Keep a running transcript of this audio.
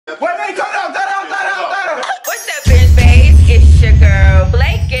Wait, turn down. What's up, Binge Babes? It's your girl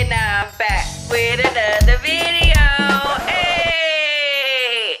Blake, and I'm back with another video.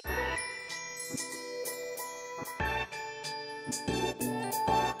 Hey!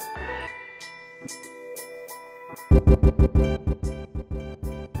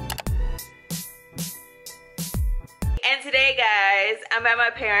 And today, guys, I'm at my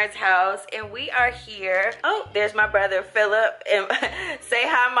parents' house, and we are here. Oh, there's my brother Philip. And say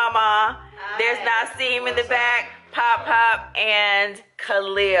hi, Mama. Hi. There's Nasim in the back, Pop, and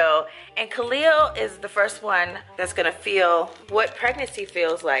Khalil. And Khalil is the first one that's gonna feel what pregnancy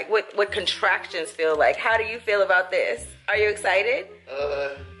feels like, what contractions feel like. How do you feel about this? Are you excited?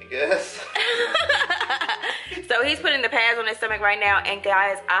 I guess. So he's putting the pads on his stomach right now, and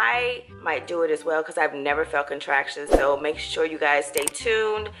guys, I might do it as well because I've never felt contractions. So make sure you guys stay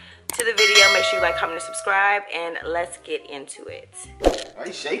tuned to the video. Make sure you like, comment, and subscribe, and let's get into it. Why are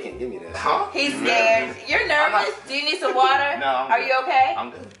you shaking? Give me that. Huh? He's scared. You're nervous? Do you need some water? No, I'm Are good. you okay? I'm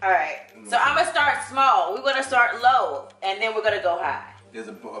good. All right. So I'm gonna start small. We're gonna start low, and then we're gonna go high. There's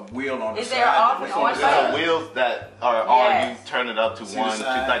a wheel on the Is side. there off and on There's side? wheels that are on. Yes. You turn it up to See the one.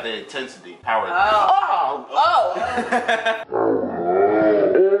 side? Like the intensity, power. Oh. Oh.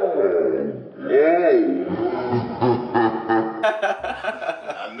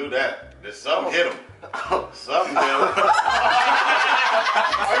 I knew that. There's something hit him. Something hit him.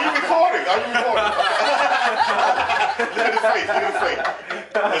 Are you recording? Look at his face. Look at his face.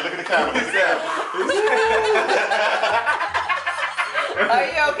 Hey, look at the camera. Look at the camera. Are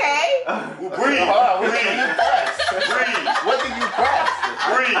you okay? Breathe. Breathe. What did you press?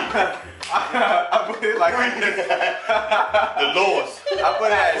 Breathe. I put it like The lowest. I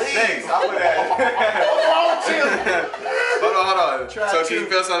put it at 6. I put it at. Hold on. So can you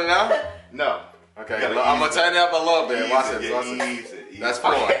feel something now? No. Okay, I'm gonna turn it up a little bit. Watch this. Easy. That's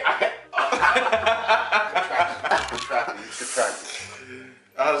 4. Contracted.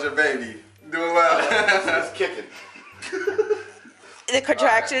 How's your baby? Doing well. It's kicking. The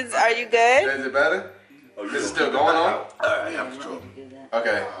contractions, are you good? Is it better? This is still going on? Alright, I'm sure.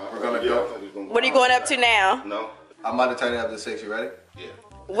 Okay, we're gonna go. What are you going up to now? No. I'm about to turn it up to 6. You ready? Yeah.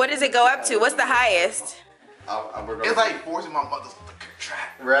 What does it go up to? What's the highest? We're gonna It's like forcing my mother to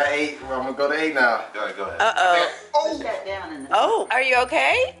contract. we're at 8. I'm gonna go to 8 now. Go ahead. Uh-oh. Oh. Oh, are you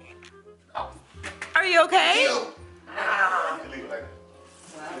okay? Are you okay? You leave it like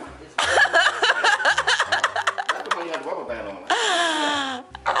That's the one you had the rubber band on.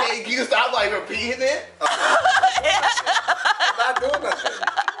 Okay, you can stop like repeating it? I'm not doing nothing.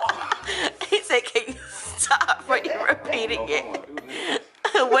 He said, can you stop when you're repeating it?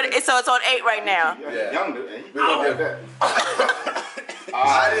 So it's on 8 right now. Yeah. Young dude. We're gonna get that.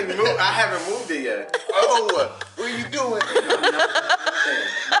 I didn't move. I haven't moved it yet. Oh, what are you doing?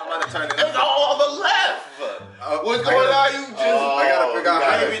 I'm about to turn it It's up. all on the left. What's going on? You just. I gotta figure out how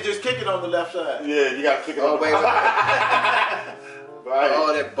to Maybe just kick it on the left side. Yeah, you gotta kick it Oh, on. wait. Right.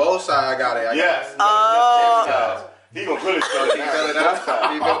 Oh, that both sides. I got it. Yes. Oh. He gonna really show Can you feel it now?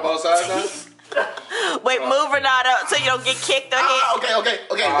 Can you feel both sides now? Wait, move Renata so you don't get kicked or hit. Okay.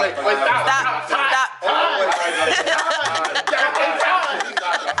 Wait, stop. Stop.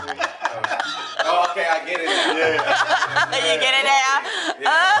 Oh, okay, I get it now. Yeah. You get it now?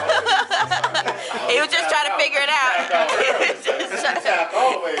 He was just trying to figure it out.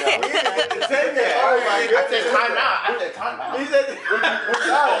 All the way out. Oh my I said time out. He said,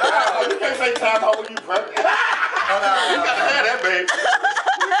 You can't say time out when you pregnant. You gotta have that, babe.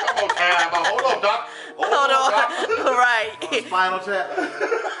 Come on, time out. Hold on, doc. Hold on. Right. Spinal tap.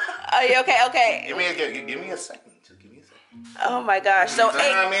 Are you okay? Okay. Give me a second. Just give me a second. Oh my gosh. So 8.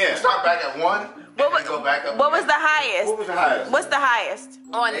 Time in. Start back at 1. Go back up. What was the highest? What was the highest? What's the highest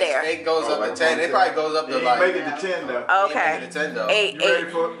on there? 8 goes up to 10. It probably goes up to You like. make it to 10 though. Okay. Make it to 10 though. 8. You ready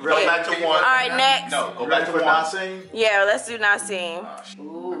for Go back to 1. All right, next. No, go You back ready to for 1. Nasim? Yeah, let's do Nasim.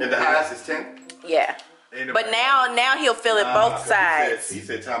 And the highest is 10. Yeah. But now he'll feel it both sides. He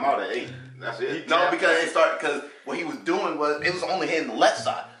said time out at 8. That's it. He No, tapped because out. it started because what he was doing was it was only hitting the left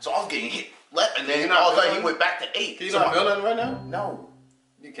side, so I was getting hit left, and then all of a sudden he went back to 8. Can you not feel nothing right now? No,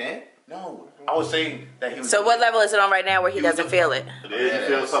 You can't? no. I was saying that he was. So what level is it on right now where he doesn't feel it? It is.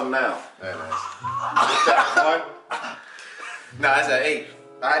 You feel something now. Very nice. What's that, 1? No, it's at 8.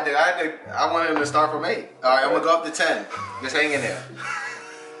 I wanted him to start from 8. All right, I'm gonna go up to 10. Just hang in there.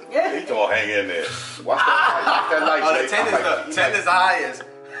 He gonna hang in there. Watch that light. Oh, the 10 is the highest.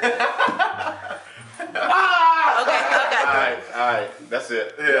 Okay. Alright, that's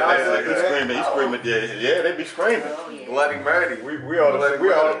it. Yeah, He's screaming. He's screaming. Yeah, they be screaming. Bloody Murdy. We all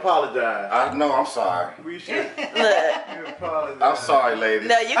apologize. I know. I'm sorry. We should Look. apologize. I'm sorry, ladies.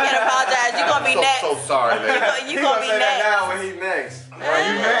 No, you can't apologize. You're going to be next. So sorry, ladies. You're going to be say that next. now when he next.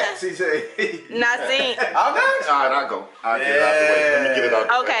 When you next, he say. Nasim. I'm next. Alright, I'll go. I'll get it out the way. Let me get it out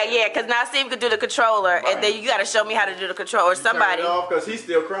the way. Okay, yeah, because Nasim could do the controller, and then you got to show me how to do the controller. Somebody. Turn it off because he's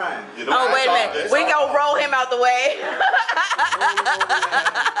still crying. You know, Oh, wait a minute. We going to roll him out the way.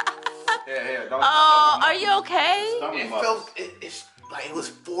 Yeah, don't. Oh, are you okay? Stomach It muscles. felt. It's like it was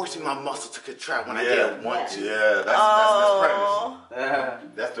forcing my muscle to contract when I Yeah, didn't want to. Yeah, that's Oh. pregnancy.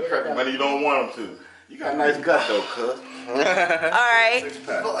 That's the pregnancy when you don't want them to. You got a nice gut though, cuz. All right. I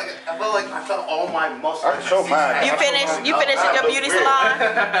felt like I felt all my muscles. I can show mine. You finished at your beauty salon?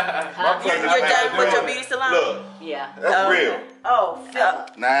 You're done with your beauty salon? Look, Yeah. that's real. Oh,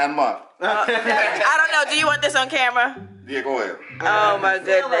 Philip. 9 months. I don't know. Do you want this on camera? Yeah, go ahead. Oh my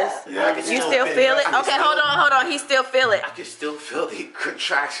goodness. Yeah, I can You still feel it? Okay, hold on. He still feel it. I can still feel the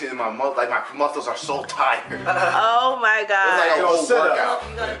contraction in my muscles. Like my muscles are so tired. It's Oh my like God. a whole sit up. workout.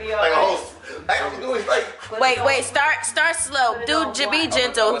 You're going to be Like a alright. whole. Like I'm doing like. Wait. Start slow. Be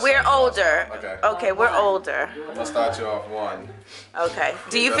gentle. We're older. Okay, we're older. I'm gonna start you off one. Okay.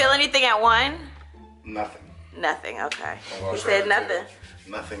 Do you feel anything at 1? Nothing. Nothing. Okay. I'll He show said you nothing.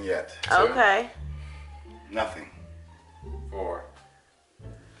 Nothing yet. Okay. Nothing. 4.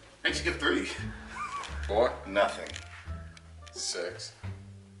 Makes you get 3. 4. Nothing. 6.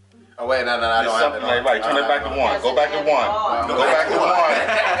 Oh wait, no, I don't have Something it. like right. Turn it back to 1. Go back to 1. Go back to 1.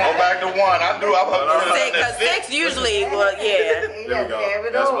 Go back to 1. I knew I was Because 6 usually, well, yeah. There we go.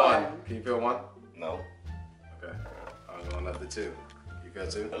 That's 1. Can you feel 1? No, Okay. I'm going up to 2. You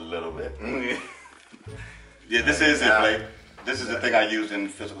got 2? a little bit. Yeah, this is it, Blake. This is the thing I use in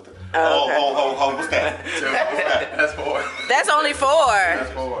physical therapy. Oh, okay. Oh, what's that? 2. That's 4. That's only 4.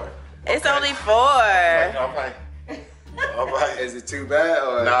 That's 4. It's only 4. All right. Is it too bad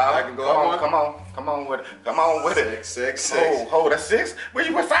or Nah, I can go up 1? come on with it. Come on with it. 6. Oh, that's 6? Where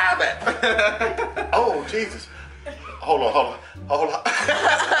you with 5 at? Oh, Jesus. Hold on.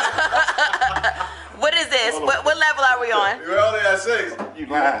 What is this? What level are we on? We're only at 6. You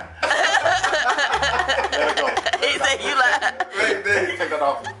lying. Let it go. He said you lied. Wait, Take that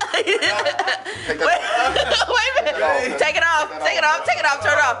off. Wait, wait a minute. Take it off. Turn it off. Turn it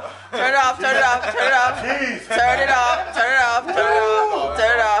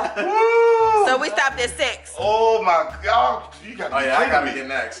off. Woo! So we stopped at 6. Oh my God. You got to Oh yeah, I gotta me. get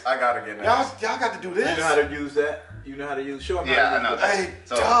next. I gotta get next. Y'all got to do You this. know how to use that? You know how to use show me Yeah, how I to know. use that. Hey,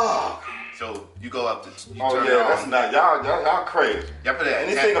 So- dog. So you go up to. You Oh turn yeah, it on. that's not y'all crazy. Yeah, put that.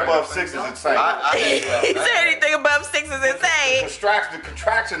 Anything above 6 is insane. He said anything above 6 is insane. The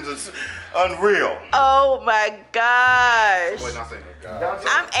contractions is unreal. Oh my gosh. Wait, not saying God.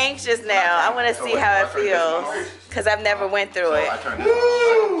 I'm anxious now. I want to see how it feels because I've never went through I it. turned this on.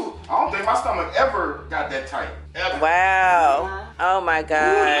 Woo! I don't think my stomach ever got that tight. Ever. Wow. Oh my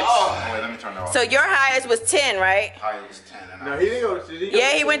gosh. Oh, Wait, let me turn that off. So your highest was 10, right? High was 10. And No, he didn't go to.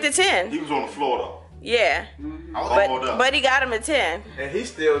 Yeah, he went to 10. he was on the floor though. Yeah. I was Hold up. But he got him at 10. And he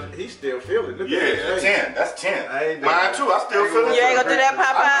still feeling. Look Yeah, at his face. 10. That's 10. I ain't Mine too. I still feel it. You ain't gonna do that, I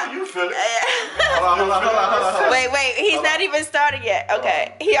Papa? know you feel it. Hold on. Wait, he's not even started yet.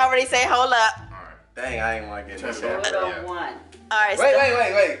 Okay. He already say, hold up. Alright. Dang, I ain't want to get this Turn yet. it Put Yeah. on 1. All right. Wait.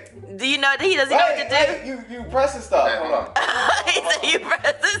 Do you know that he doesn't know what to do? You pressing stuff. Hold on. He said you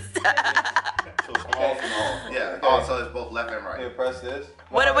press this stuff. So it's off and on. Yeah. Oh, so it's both left and right. Here, press this.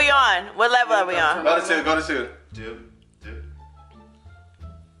 What are we on? What level are we on? Go to 2. Dip.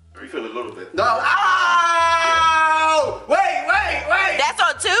 You feel a little bit. No. Ow! Wait. That's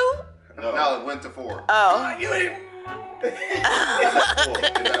on 2? No, it went to 4. Oh. You ain't. Hold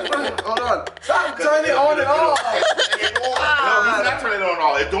Hold on. Stop turning it on and off. No, he's not turning it on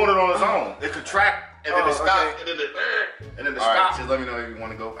all. It's doing it on its own. It contract and then it stop and then it All right, stop. just let me know if you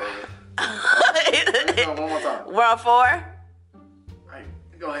want to go further. One more time. We're on 4? Alright,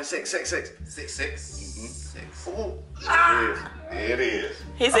 go ahead. 6. Ooh. It is.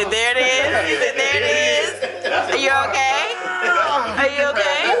 He said, there it is. Are you okay? Are you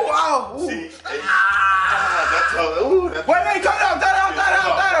okay? Wow. Ooh. See, that's all. Ooh, that's Wait, turn it off.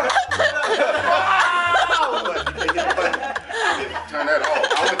 Turn that off.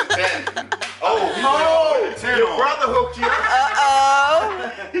 I went to 10. Oh, he went to 10 Your on. brother hooked you up.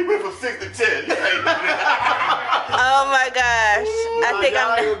 Uh-oh. He went from 6 to 10. You ain't Oh my gosh. I think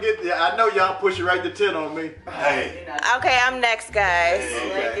y'all I'm ain't gonna get there. I know y'all push it right to 10 on me. Hey. okay. I'm next, guys.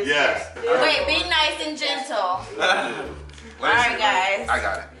 Okay. Yes. Wait, be nice and gentle. All right, guys. I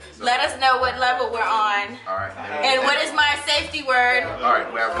got it. Let us know what level we're on. All right. And And what is my safety word? All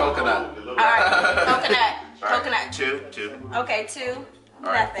right, we have coconut. All right, coconut. All right, Coconut. Two. Okay, 2.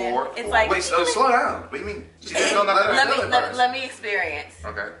 All right, Nothing. 4. It's like. Wait, slow down. What do you mean? She just don't let her feel it first. Let me experience.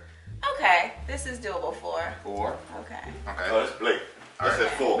 Okay. Okay, this is doable. 4. 4. Okay. Okay. Oh, it's Blake. That's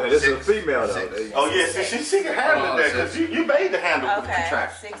at 4. Now, this is a 6. female though. 6. There you go. Oh yeah, she can handle that because you made the handle with the Okay.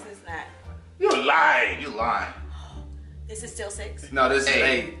 contraction. 6 is not. You're lying. You lying. This is still 6. No, this is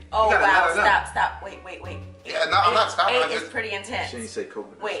 8. Oh You gotta wow! let her know. Stop! Wait! Yeah, no, I'm not stopping. 8 I is just, pretty intense. She ain't say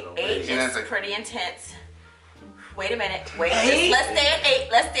coconut. Wait, so- 8 She didn't is say- pretty intense. Wait a minute. Wait. 8? Let's stay at 8.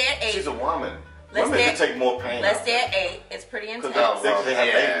 Let's stay at 8. She's a woman. Let's Women stay- can take more pain. Let's stay at 8. It's pretty intense. Because they have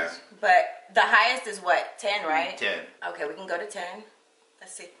Yeah. babies. But the highest is what? 10, right? 10. Okay, we can go to 10.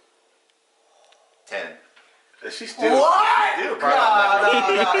 Let's see. 10. And she's still. What? Still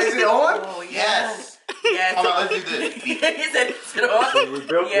No. Is it on? Oh, yeah. Yes. Yes. Hold on, let's do this. He said, "Is it on?" We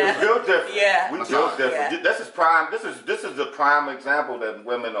built Yeah. We built different. Yeah. We That's built all. different. Yeah. This is prime. This is the prime example that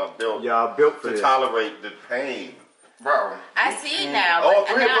women are built Y'all built for to this. tolerate the pain. Bro. I see it now. All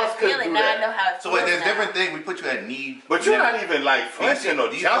But 3 of now us I couldn't feel it. do Now I that. know how it feels. So wait, there's now. different things. We put you at knee. But you're not even like flinching or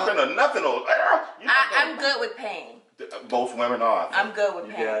Do you jumping feel- or nothing. Or I'm good with pain. Both women are. I'm good with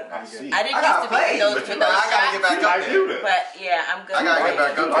You pain. got- I see. I didn't I used gotta to be play, with those, but you with know, those I gotta get shots, back up like you there. then. but yeah, I'm good I gotta with get pain.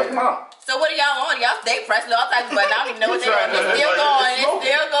 back up Like there. mom. So what are y'all on? Y'all stay pressing all types, but I don't even know what She's they're trying doing. to- It's still going. It's smoking.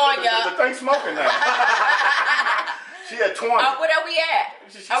 still going, The y'all. thing's smoking now. She at 20. What are we at?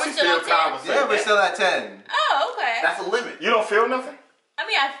 Are we She's still on 10? conversating. Yeah, we're still at 10. Oh, okay. That's a limit. You don't feel nothing? I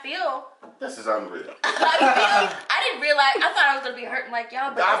mean, I feel. This is unreal. I didn't realize. I thought I was gonna be hurting like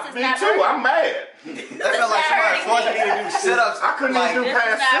y'all, but this is Me not too. hurting. I'm mad. That felt like somebody forcing me to do sit-ups. I couldn't like, even do This is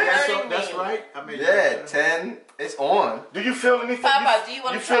past not 6. hurting me. That's right. I mean, Yeah, 10. It's on. Do you feel anything? Papa, do you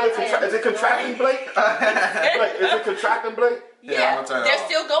wanna feel try it? 10? Is it contracting, Blake? Blake, is it contracting, Blake? Yeah, I'm Yeah, gonna turn it they're off.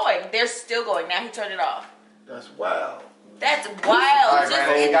 still going. They're still going. Now he turned it off. That's wild. That's wild. Alright, Just,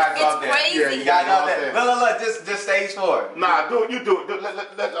 man, you gotta go up it's there. crazy. Yeah, You gotta go out there. there. Look, just stage 4. Nah, do it. You do it. Let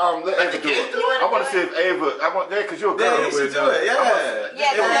Ava do it. I want to see if Ava. I want there because you're a girl. Yeah, you should do it. Yeah.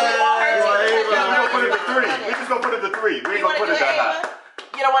 Yeah, because then it won't hurt Well, you. Ava, we're gonna put it to 3. We just gonna put it to 3. We ain't You gonna want to put do it it, that high. Ava?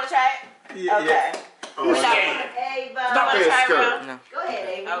 You don't want to try it? Yeah, Okay. You scared. You Stop want to being try it, scared. Ro? Go ahead,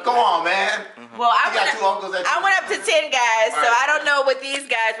 Ava. Come on, man. Well, You got 2 uncles that I went up to 10 guys, so All right. I don't know what these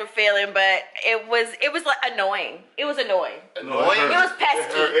guys were feeling, but it was like annoying. It was annoying. Annoying? It was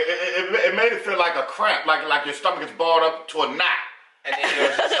pesky. It made it feel like a cramp, like your stomach is balled up to a knot. And then you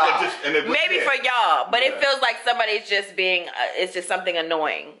just stop. And it was Maybe there. for y'all, but it Yeah. feels like somebody's just being. It's just something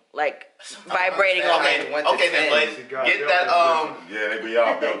annoying, like vibrating on Okay, me. okay then, Blake. Get that, Yeah, they be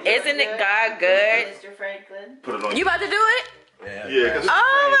all built. Isn't it God good? Mr. Franklin. Put it on. You about to do it? Yeah, 'cause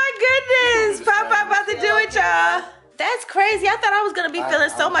Oh my goodness! Papa about to do it, y'all. That's crazy. I thought I was gonna be feeling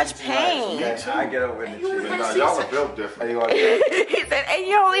so much pain. I get over it. nah, y'all are built different. He said, "And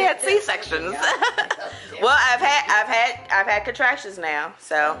you only had C-sections." Well, I've had contractions now,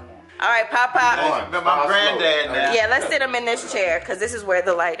 so. All right, Papa. But my granddad now. Yeah, let's sit him in this chair because this is where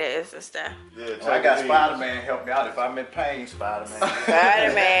the light is and stuff. Yeah, I got Spider-Man help me out. If I'm in pain, Spider-Man.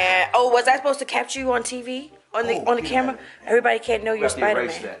 Spider-Man. Oh, was I supposed to capture you on TV? On the camera? Everybody can't know you're Erase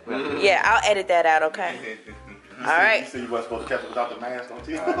Spider-Man. that. Yeah, I'll edit that out, okay? All You right. said you wasn't supposed to catch it without the mask on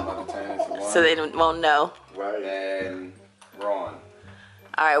TV. So they won't know. Right. And Ron.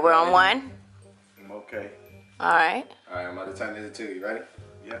 All right, we're on 1. I'm okay. All right. Alright, I'm about to turn this to 2. You ready?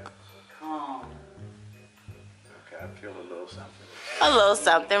 Yep. Calm. Okay, I feel a little something. A little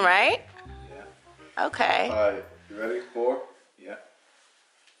something, right? Yeah. Okay. Alright, you ready? 4? Yeah.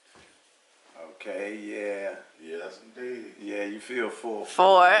 Okay, yeah. Yes, indeed. Yeah, you feel full.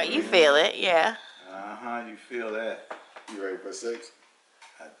 4. You feel it, yeah. Uh-huh, you feel that. You ready for 6?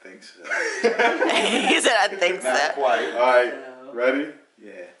 I think so. He said, I think Not so. quite. Alright, ready?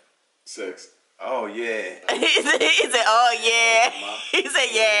 Yeah. 6. Oh, yeah. He said, oh, yeah. He said,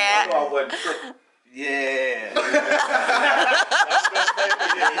 yeah. I wasn't yeah.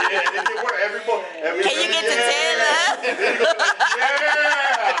 Can you get to 10, huh?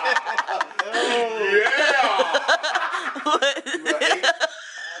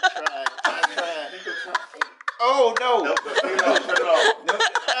 Oh, no.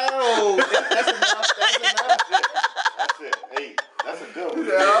 Oh, That's enough. That's it. Hey, that's a good one.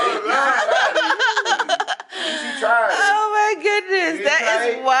 Oh, my goodness. That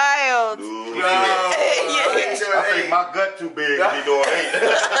is wild. I think my gut too big to be doing 8.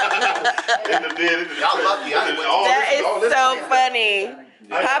 Y'all lucky. I didn't win. That is so funny.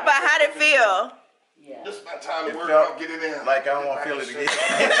 Papa, how'd it feel? Yeah. This is my time to work felt out, get it in. like I don't want to feel it again.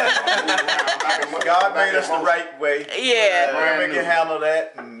 God made us the right way. Yeah. Women can handle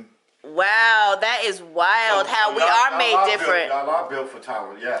that. And Wow, that is wild how we are made different. Y'all are built for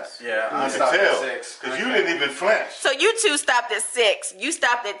tolerance, yes. Yeah, I I can stopped at tell. 6. Because you didn't even flinch. So you two stopped at 6. You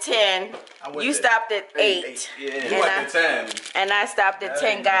stopped at 10. You stopped at 8. Yeah. You went to 10. And I stopped at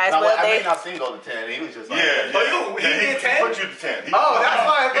 10, guys. Now, well, I they. mean, I seen go to 10. He was just like, Yeah. Oh, he did 10? He put you to 10. Oh, that's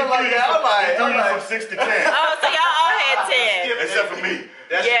why I feel like that. I'm like, He threw you from 6 to 10. Oh, so y'all all had 10. Except for me.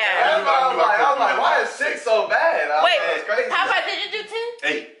 That's Yeah. why I'm like, why is 6 so bad? Wait, It's crazy. Papa, did you do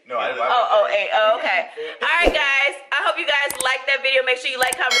 10? 8. No, I didn't. Oh, 8. Oh, okay. All right, guys. I hope you guys liked that video. Make sure you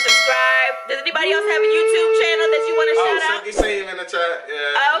like, comment, subscribe. Does anybody else have a YouTube channel that you want to shout out? Silky Save in the chat.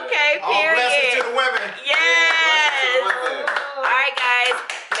 Yeah.